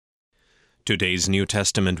Today's New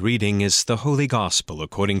Testament reading is the Holy Gospel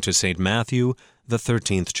according to St. Matthew, the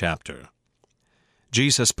 13th chapter.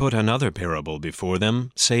 Jesus put another parable before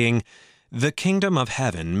them, saying, "The kingdom of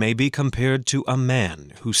heaven may be compared to a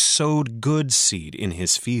man who sowed good seed in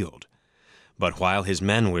his field. But while his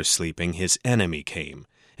men were sleeping, his enemy came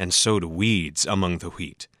and sowed weeds among the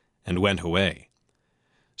wheat, and went away.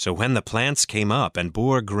 So when the plants came up and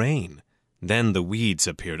bore grain, then the weeds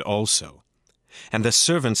appeared also. And the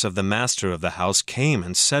servants of the master of the house came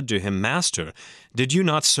and said to him, 'Master, did you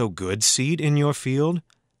not sow good seed in your field?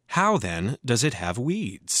 How then does it have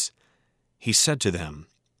weeds?' He said to them,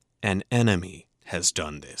 'An enemy has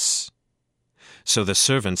done this.' So the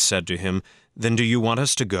servants said to him, 'Then do you want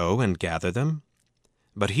us to go and gather them?'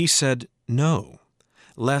 But he said, 'No,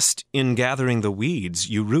 lest in gathering the weeds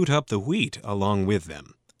you root up the wheat along with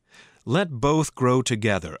them. Let both grow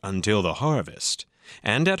together until the harvest.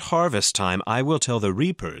 And at harvest time I will tell the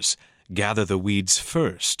reapers, Gather the weeds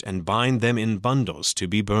first, and bind them in bundles to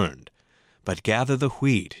be burned, but gather the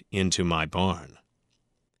wheat into my barn.'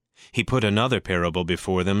 He put another parable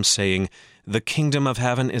before them, saying, 'The kingdom of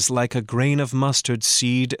heaven is like a grain of mustard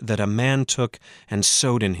seed that a man took and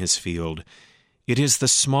sowed in his field. It is the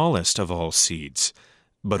smallest of all seeds,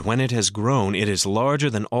 but when it has grown, it is larger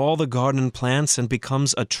than all the garden plants and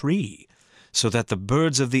becomes a tree, so that the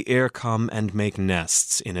birds of the air come and make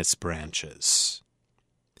nests in its branches.'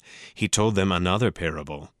 He told them another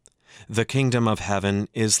parable. 'The kingdom of heaven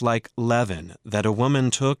is like leaven that a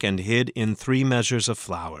woman took and hid in 3 measures of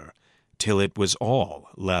flour, till it was all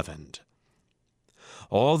leavened.'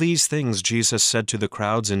 All these things Jesus said to the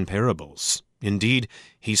crowds in parables. Indeed,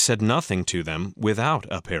 he said nothing to them without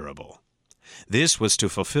a parable. This was to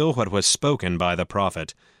fulfill what was spoken by the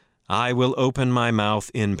prophet, 'I will open my mouth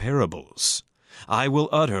in parables. I will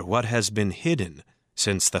utter what has been hidden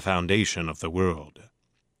since the foundation of the world.'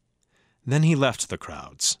 Then he left the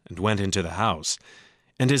crowds and went into the house,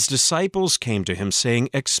 and his disciples came to him, saying,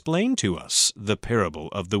 'Explain to us the parable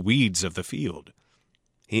of the weeds of the field.'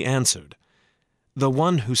 He answered, 'The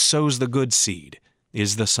one who sows the good seed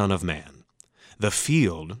is the Son of Man. The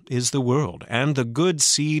field is the world, and the good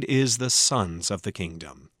seed is the sons of the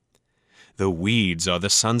kingdom. The weeds are the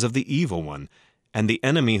sons of the evil one, and the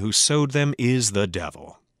enemy who sowed them is the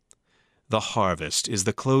devil. The harvest is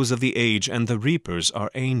the close of the age, and the reapers are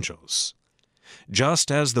angels. Just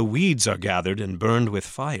as the weeds are gathered and burned with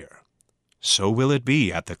fire, so will it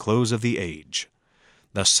be at the close of the age.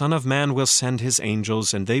 The Son of Man will send his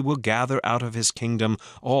angels, and they will gather out of his kingdom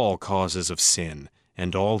all causes of sin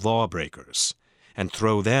and all lawbreakers, and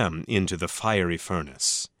throw them into the fiery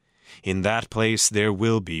furnace. In that place there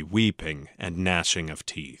will be weeping and gnashing of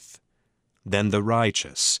teeth. Then the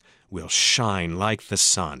righteous will shine like the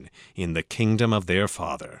sun in the kingdom of their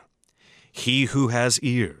Father. He who has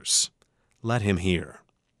ears, let him hear.'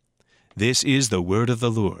 This is the word of the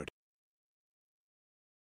Lord."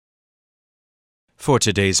 For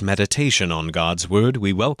today's meditation on God's Word,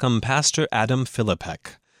 we welcome Pastor Adam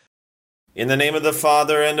Philippek. In the name of the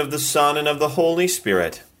Father, and of the Son, and of the Holy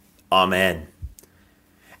Spirit. Amen.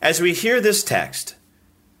 As we hear this text,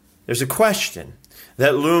 there's a question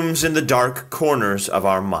that looms in the dark corners of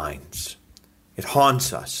our minds. It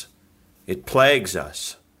haunts us. It plagues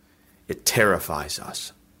us. It terrifies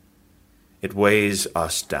us. It weighs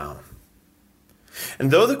us down. And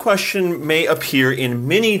though the question may appear in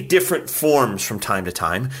many different forms from time to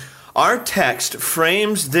time, our text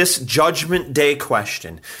frames this Judgment Day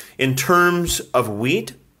question in terms of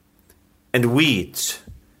wheat and weeds,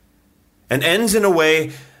 and ends in a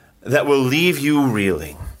way that will leave you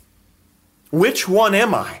reeling. Which one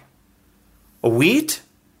am I? A wheat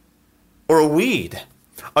or a weed?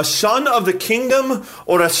 A son of the kingdom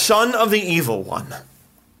or a son of the evil one?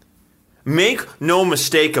 Make no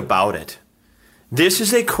mistake about it. This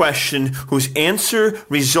is a question whose answer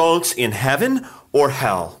results in heaven or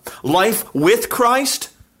hell, life with Christ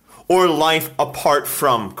or life apart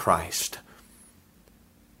from Christ.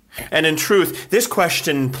 And in truth, this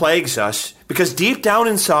question plagues us because deep down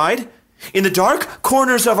inside, in the dark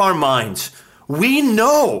corners of our minds, we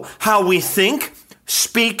know how we think,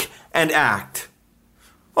 speak, and act.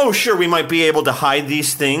 Oh, sure, we might be able to hide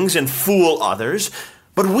these things and fool others,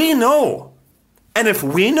 but we know. And if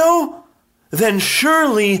we know, then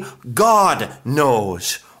surely God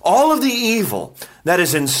knows all of the evil that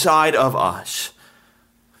is inside of us.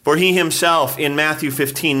 For he himself in Matthew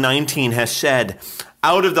 15:19 has said,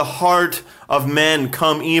 "Out of the heart of men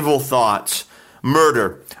come evil thoughts,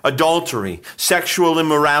 murder, adultery, sexual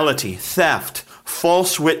immorality, theft,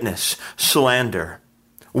 false witness, slander."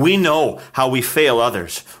 We know how we fail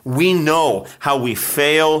others. We know how we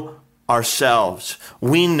fail ourselves.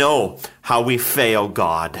 We know how we fail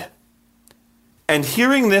God. And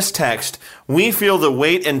hearing this text, we feel the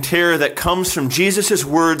weight and terror that comes from Jesus'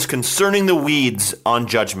 words concerning the weeds on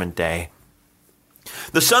Judgment Day.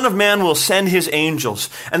 The Son of Man will send his angels,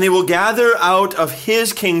 and they will gather out of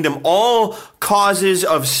his kingdom all causes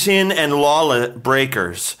of sin and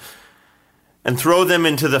lawbreakers, and throw them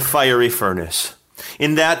into the fiery furnace.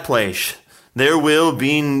 In that place, there will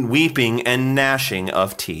be weeping and gnashing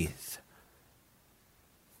of teeth.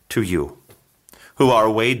 To you, who are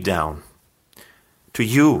weighed down, to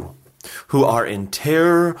you, who are in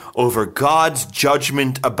terror over God's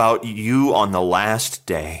judgment about you on the last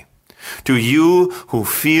day, to you who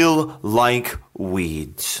feel like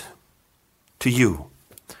weeds, to you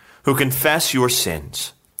who confess your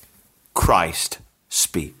sins, Christ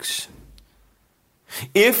speaks.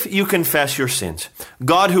 If you confess your sins,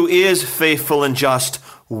 God, who is faithful and just,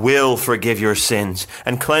 will forgive your sins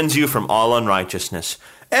and cleanse you from all unrighteousness.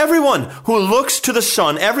 Everyone who looks to the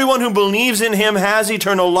Son, everyone who believes in him has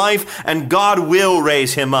eternal life, and God will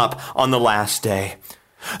raise him up on the last day.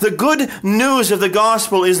 The good news of the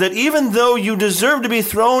gospel is that even though you deserve to be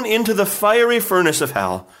thrown into the fiery furnace of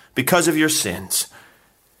hell because of your sins,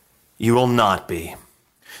 you will not be.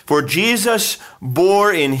 For Jesus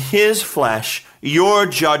bore in his flesh your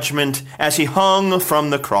judgment as he hung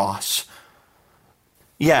from the cross.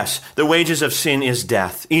 Yes, the wages of sin is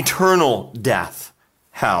death, eternal death.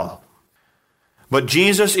 Hell. But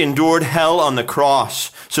Jesus endured hell on the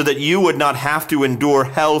cross so that you would not have to endure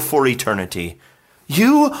hell for eternity.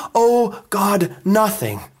 You owe God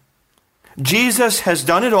nothing. Jesus has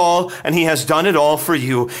done it all, and he has done it all for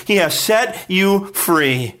you. He has set you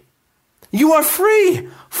free. You are free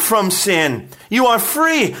from sin. You are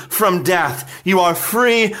free from death. You are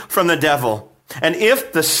free from the devil. And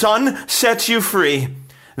if the Son sets you free,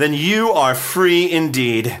 then you are free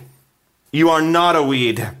indeed. You are not a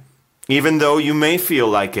weed, even though you may feel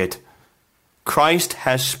like it. Christ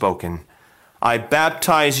has spoken. I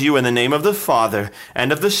baptize you in the name of the Father,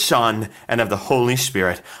 and of the Son, and of the Holy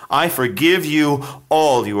Spirit. I forgive you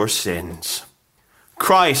all your sins.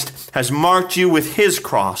 Christ has marked you with his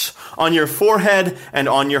cross on your forehead and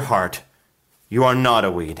on your heart. You are not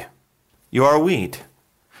a weed. You are a weed,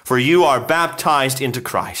 for you are baptized into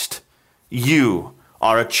Christ. You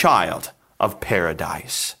are a child of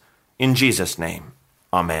paradise. In Jesus' name,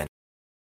 amen.